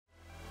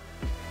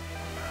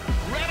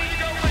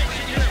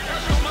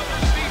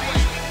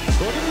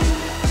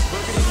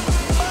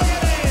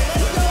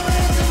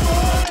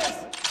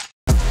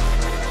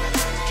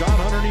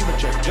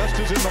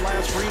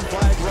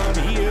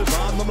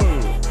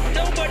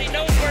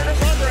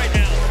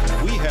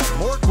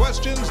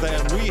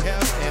than we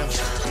have, and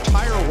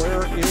tire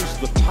wear is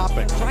the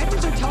topic.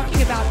 Drivers are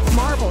talking about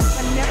marbles.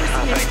 I've never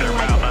seen anything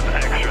like it. An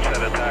extra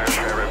set of tires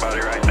for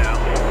everybody right now.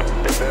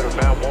 They better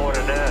mount more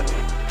than that.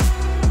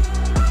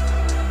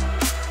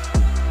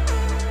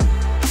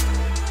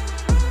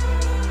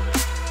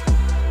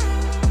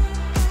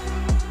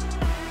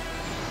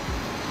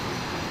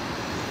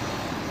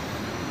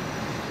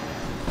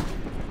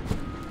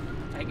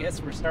 I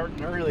guess we're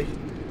starting early.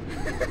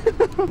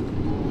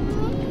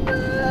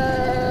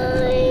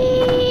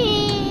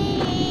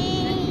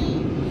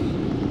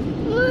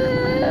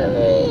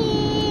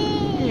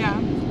 Yeah.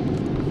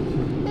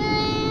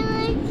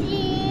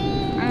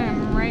 I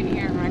am right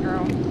here, my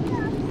girl.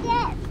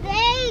 Get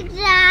big,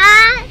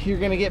 Dad. You're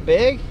gonna get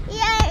big?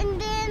 Yeah, and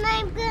then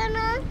I'm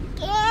gonna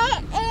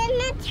get in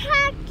the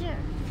tractor.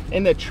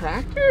 In the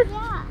tractor?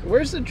 Yeah.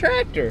 Where's the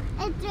tractor?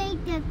 It's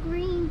like the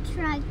green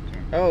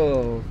tractor.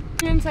 Oh.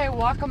 You can say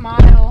walk a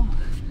mile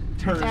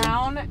Turn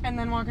down and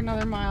then walk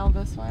another mile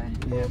this way.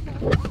 Yeah.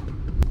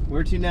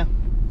 Where to now?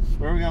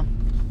 Where are we going?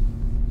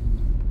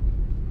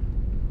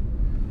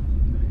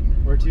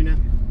 Where to now?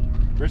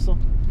 Bristol?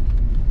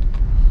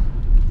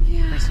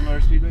 Yeah. Bristol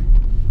Motor Speedway?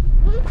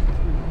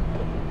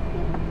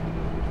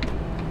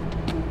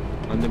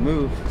 On the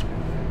move.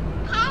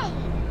 Hey.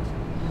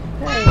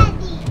 Hey.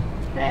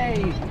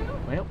 Daddy. Hey.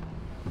 Well,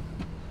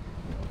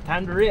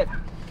 time to rip.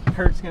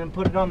 Kurt's gonna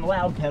put it on the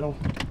loud pedal.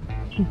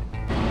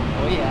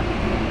 Oh yeah.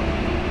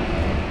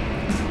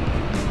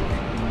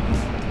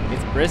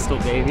 It's Bristol,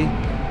 baby.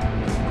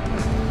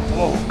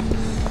 Oh.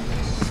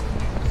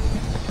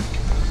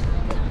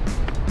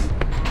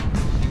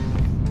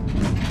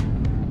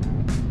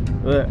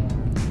 Look,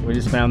 we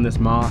just found this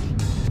moth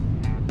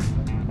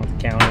on the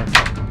counter.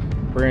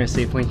 We're gonna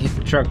see if we can get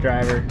the truck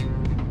driver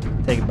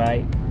to take a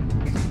bite.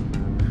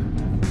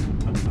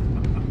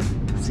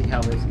 See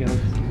how this goes.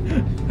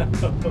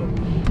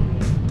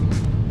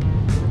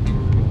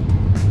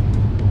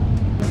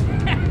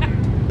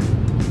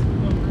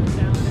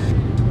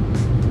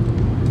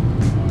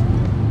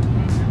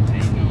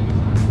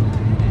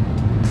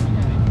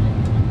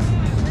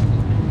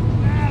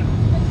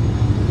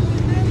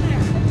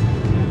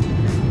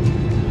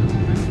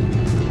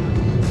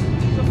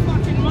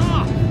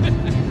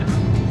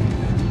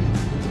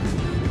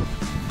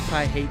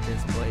 I hate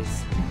this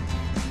place.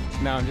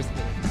 No, I'm just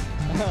kidding.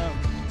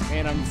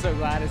 And I'm so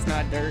glad it's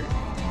not dirt.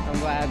 I'm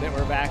glad that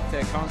we're back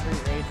to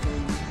concrete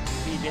racing,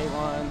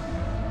 PJ1.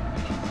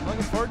 I'm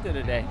looking forward to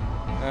today.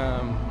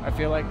 I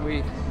feel like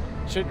we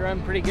should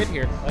run pretty good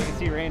here. Like I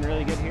see rain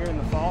really good here in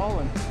the fall,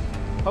 and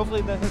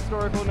hopefully the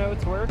historical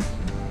notes work.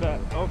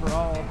 But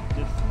overall,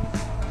 just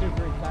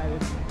super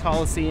excited.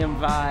 Coliseum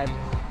vibe,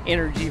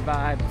 energy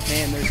vibe.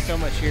 Man, there's so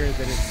much here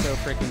that it's so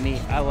freaking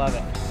neat. I love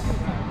it.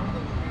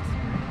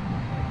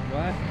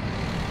 What?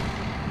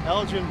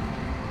 Elgin.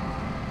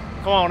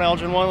 Come on,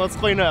 Elgin 1, let's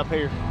clean up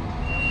here.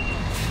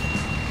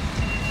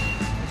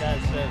 The guy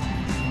says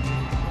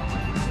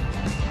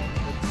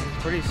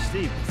it's pretty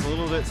steep. It's a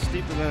little bit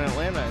steeper than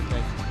Atlanta, I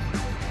think.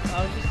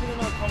 I was just thinking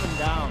about coming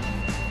down.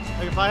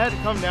 Like if I had to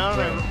come down,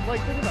 right.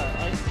 Like think about it.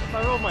 Like if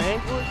I rolled my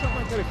ankle or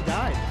something, I could have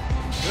died.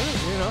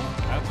 Good, you know?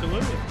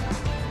 Absolutely.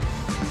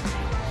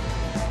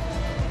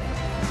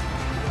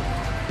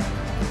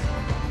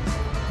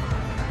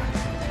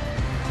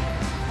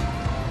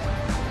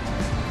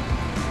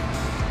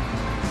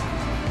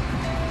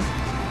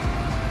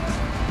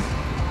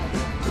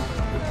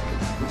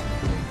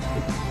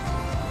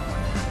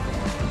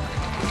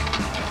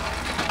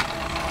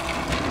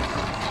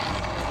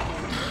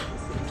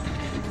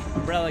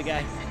 Umbrella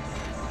guy.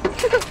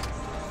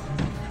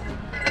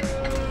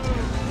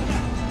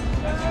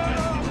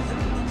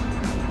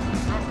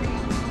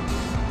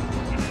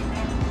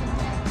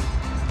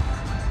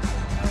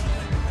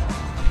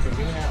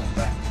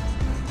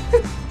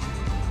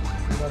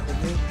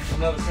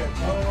 Another trip.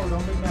 Oh,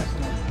 don't be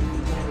messing with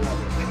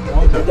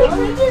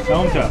it.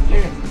 Don't touch.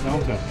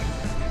 Don't touch.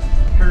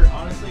 Kurt,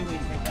 honestly, we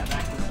can take that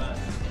back to the bus.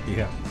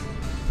 Yeah,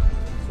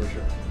 for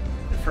sure.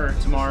 For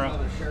tomorrow.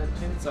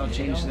 It's all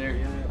changed there.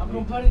 I'm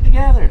gonna put it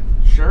together.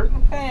 Shirt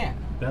and pant.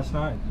 That's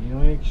not, you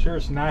know, make sure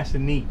it's nice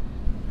and neat.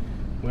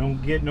 We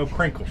don't get no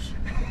crinkles.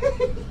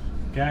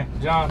 Okay?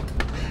 John,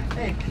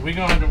 hey, we're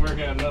gonna have to work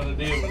out another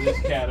deal with this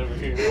cat over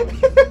here.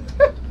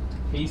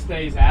 He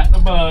stays at the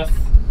bus.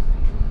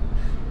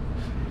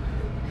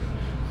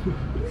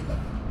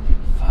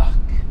 Fuck.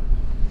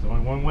 There's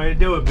only one way to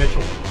do it,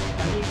 Mitchell.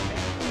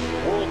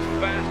 World's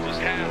fastest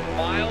half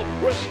mile,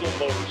 Bristol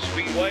Motor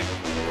Speedway.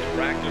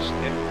 Practice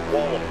and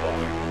qualify.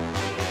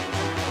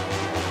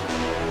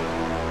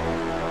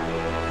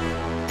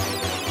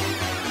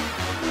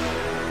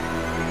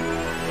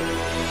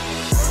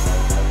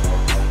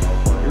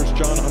 Here's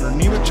John Hunter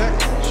Nemechek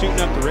shooting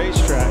up the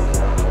racetrack.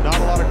 Not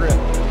a lot of grip.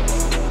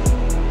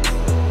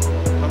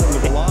 Coming to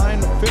the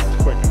line, 5th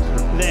quickest.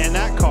 And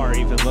that car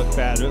even looked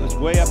bad. It was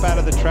way up out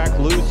of the track,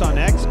 loose on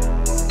X.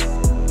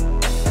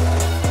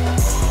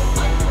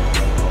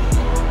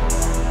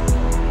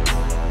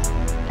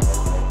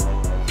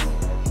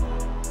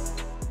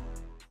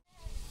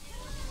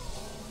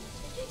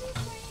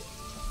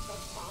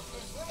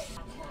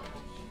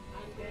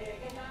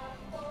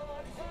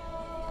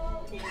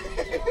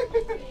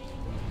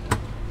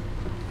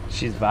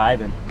 She's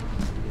vibing.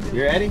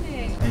 You ready?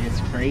 And it's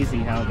crazy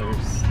how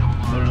there's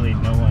literally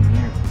no one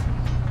here.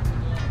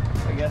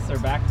 I guess they're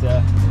back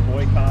to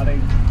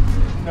boycotting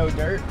no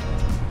dirt.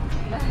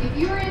 If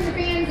you are in the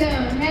fan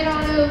zone, head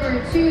on over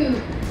to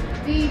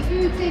the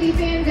Food City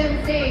Fan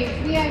Zone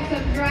stage. We have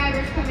some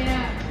drivers coming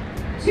up.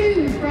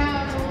 2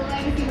 from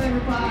Legacy Motor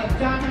Club,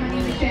 John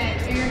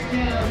Nemechek, Eric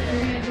Jones. They're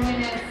going to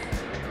join us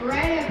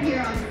right up here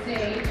on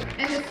stage.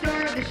 And the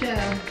star of the show,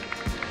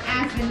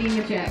 Aspen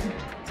Nemechek.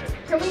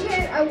 Can we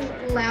get a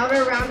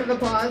louder round of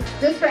applause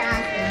just for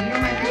Aspen? You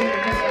don't have to do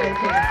it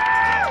for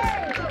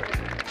the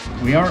other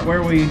 2. We aren't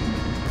where we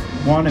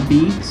want to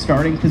be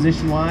starting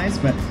position wise,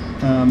 but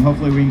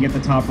hopefully we can get the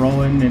top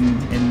rolling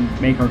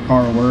and make our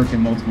car work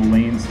in multiple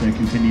lanes to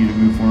continue to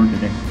move forward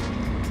today.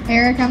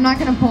 Eric, I'm not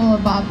going to pull a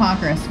Bob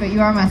Pockris, but you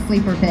are my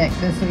sleeper pick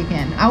this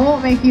weekend. I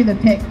won't make you the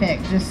pick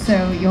just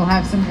so you'll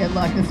have some good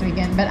luck this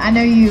weekend, but I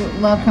know you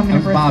love coming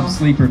to Bristol. Bob's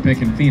sleeper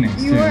pick in Phoenix,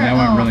 too. That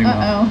went really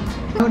well.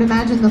 I would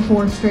imagine the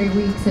 4 straight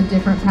weeks of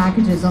different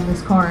packages on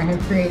this car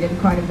have created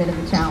quite a bit of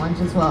a challenge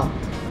as well.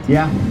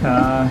 Yeah,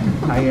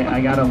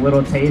 I got a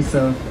little taste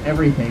of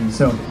everything,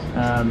 so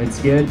it's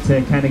good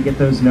to kind of get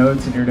those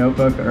notes in your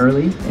notebook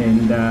early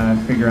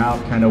and figure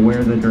out kind of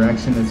where the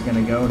direction is going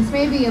to go. This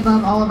may be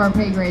above all of our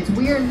pay grades.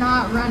 We are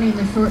not running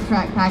the short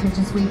track package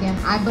this weekend,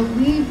 I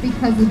believe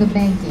because of the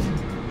banking.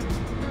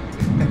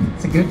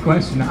 It's a good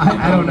question.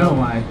 I don't know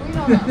why. We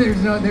don't know.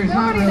 there's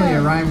not really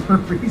a rhyme or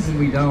reason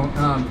we don't.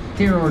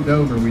 Here or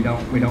Dover, we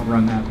don't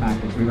run that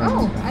package. We run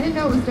this package. I didn't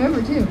know it was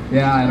Dover too.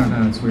 Yeah, I don't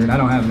know. It's weird. I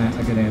don't have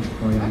a good answer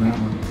for you on that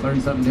one. Learn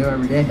something new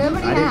every day.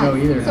 Nobody I didn't know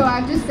either. So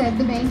I've just said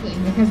the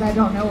banking because I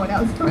don't know what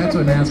else to That's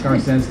what NASCAR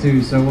says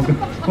too. So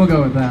we'll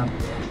go with that.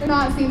 I've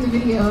not seen the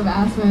video of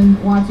Aspen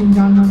watching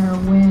John Hunter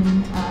win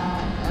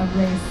a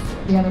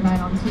race the other night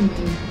on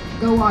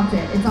TV. Go watch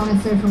it. It's on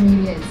his social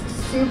media. It's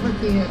super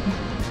cute.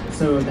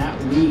 So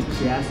that week,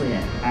 she actually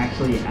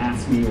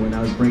asked me when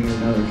I was bringing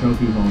another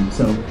trophy home.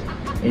 So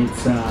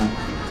it's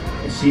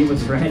she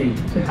was ready.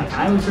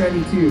 I was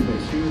ready too, but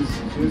she was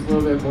a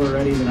little bit more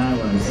ready than I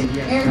was.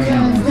 Eric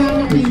Jones,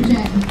 John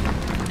Nemechek.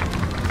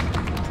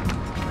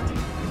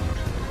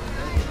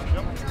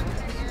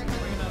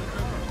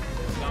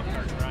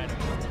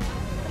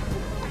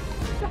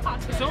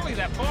 It's only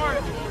that far.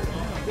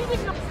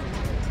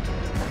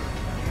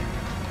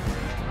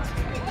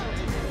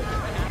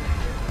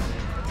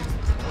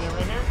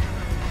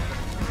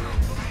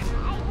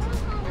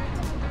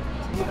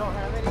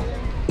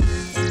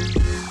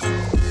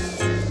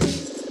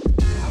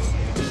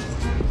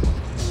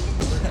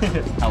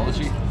 How old is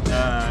she?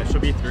 She'll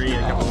be 3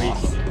 in a couple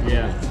weeks.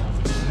 Yeah.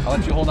 I'll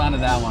let you hold on to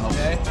that one,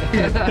 okay?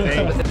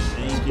 Thanks.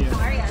 Thank you.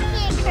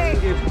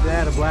 She gave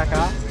Dad a black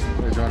eye.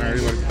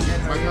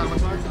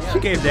 She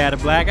gave Dad a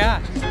black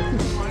eye.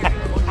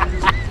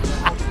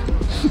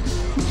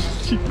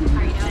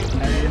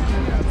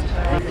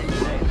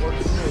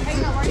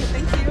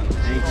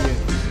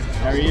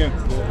 How are you?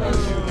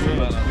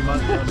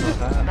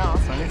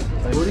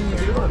 What did you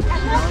do?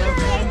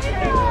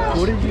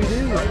 What did you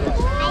do?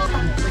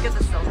 Look at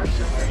the silver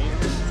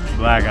shirt.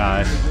 Black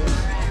eyes.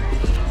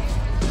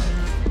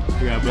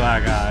 We got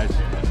black eyes.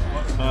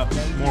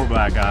 More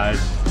black eyes.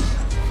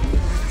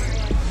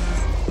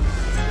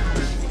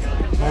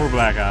 More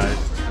black eyes.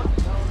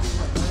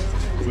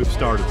 We've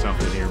started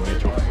something here,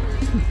 Mitchell.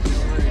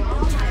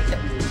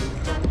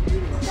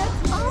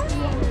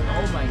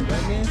 Oh my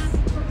goodness.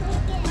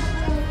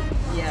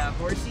 Yeah,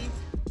 horsey.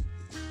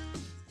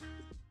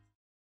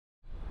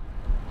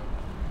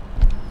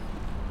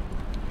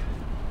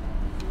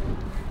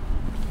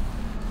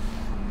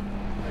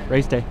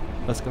 Race day.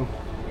 Let's go.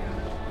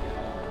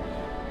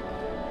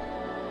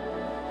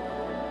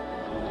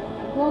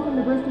 Welcome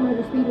to Bristol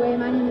Motor Speedway.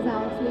 My name is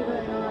Alex Weaver,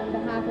 and on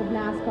behalf of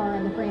NASCAR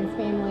and the France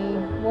family,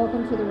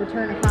 welcome to the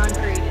return of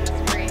concrete in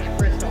spring at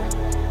Bristol.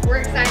 We're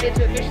excited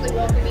to officially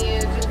welcome you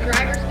to the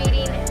drivers'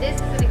 meeting. This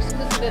is an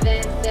exclusive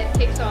event that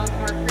kicks off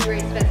our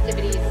pre-race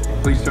festivities.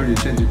 Please turn your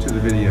attention to the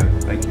video.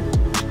 Thank you.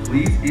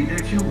 Please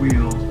index your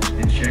wheel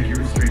and check your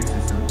restraint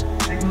system,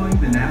 signaling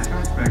the NASCAR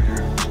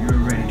inspector you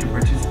are ready to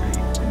participate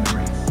in the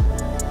race.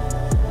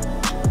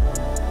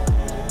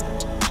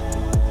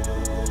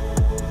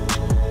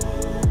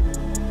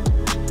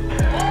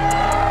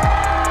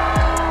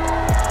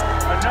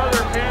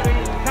 Another Petty,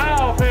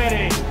 Kyle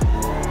Petty,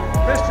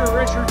 Mr.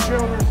 Richard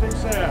Childers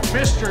Success,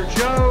 Mr.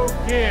 Joe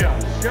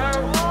Gibbs,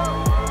 drivers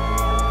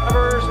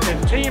and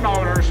team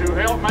owners who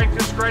helped make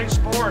this great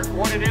sport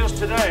what it is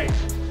today.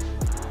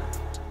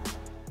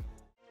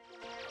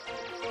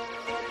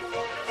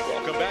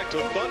 Welcome back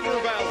to Thunder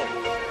Valley.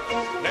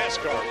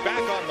 NASCAR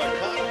back on the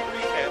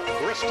concrete at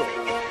Bristol.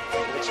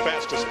 It's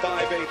fast as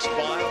 5/8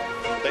 mile.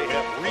 They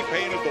have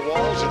repainted the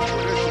walls in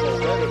traditional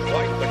red and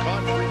white. The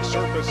concrete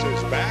surface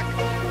is back.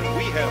 And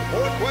we have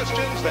more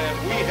questions than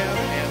we have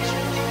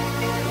answers.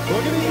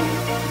 Boogity,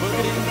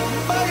 boogity,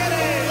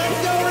 boogity! Let's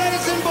go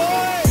racing,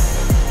 boys!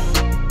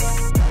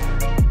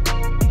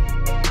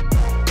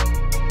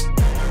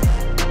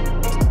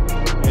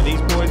 And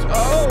these boys,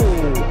 oh!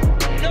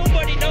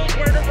 Nobody knows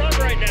where to run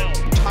right now.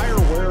 Tire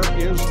wear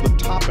is the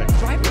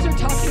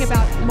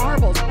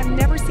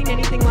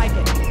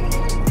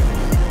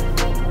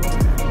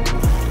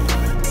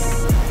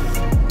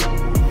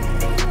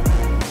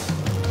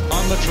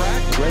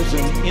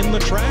season in the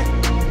track,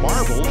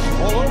 marbles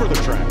all over the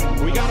track.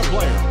 We got a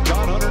player,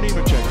 John Hunter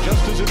Nemechek,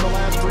 just as in the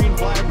last green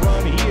flag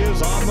run, he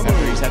is on the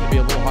move. He's had to be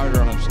a little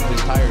harder on his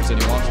tires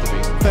than he wants to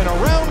be. Then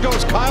around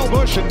goes Kyle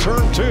Busch in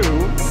turn 2.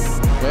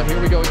 Well,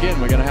 here we go again.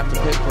 We're going to have to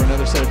pit for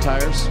another set of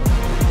tires.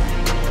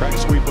 Track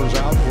sweepers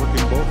out,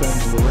 working both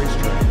ends of the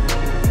racetrack.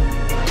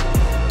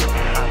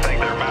 I think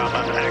they're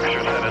mounting an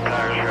extra set of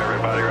tires for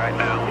everybody right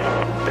now.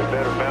 They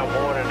better mount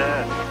more than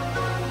that.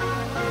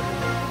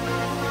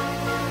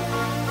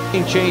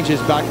 Changes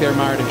back there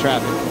mired in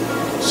traffic.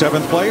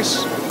 7th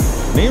place,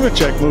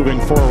 Nemechek moving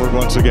forward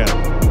once again.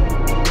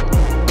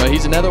 But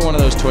he's another one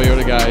of those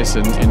Toyota guys,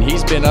 and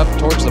he's been up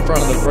towards the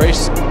front of the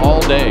race all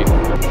day.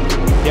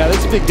 Yeah, this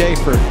is a big day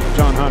for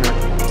John Hunter.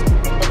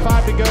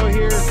 5 to go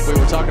here. We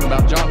were talking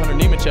about John Hunter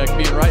Nemechek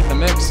being right in the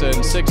mix in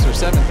 6th or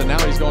 7th, and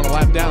now he's going a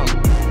lap down.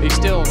 He's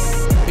still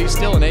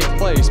in 8th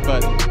place,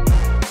 but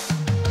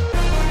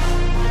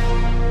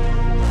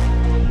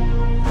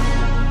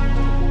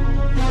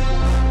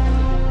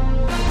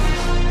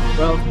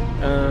well,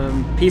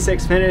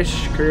 P6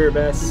 finish, career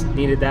best,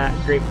 needed that,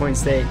 great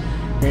points day.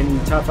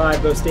 Ran top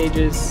 5 both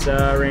stages,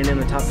 ran in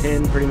the top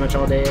 10 pretty much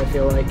all day, I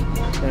feel like.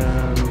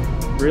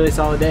 Really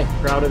solid day.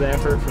 Proud of the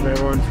effort from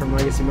everyone from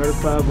Legacy Motor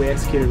Club. We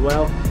executed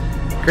well.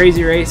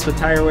 Crazy race with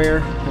tire wear,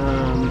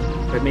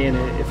 but man,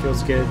 it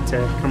feels good to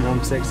come home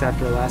 6th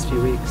after the last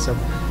few weeks. So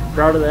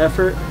proud of the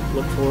effort.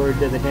 Look forward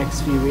to the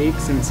next few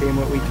weeks and seeing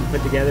what we can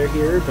put together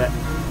here. But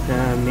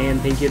man,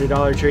 thank you to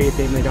Dollar Tree,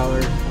 Family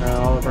Dollar,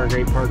 all of our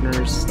great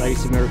partners,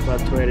 Legacy Motor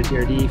Club, Toyota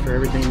TRD, for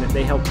everything that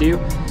they help do.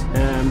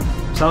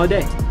 Solid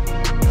day.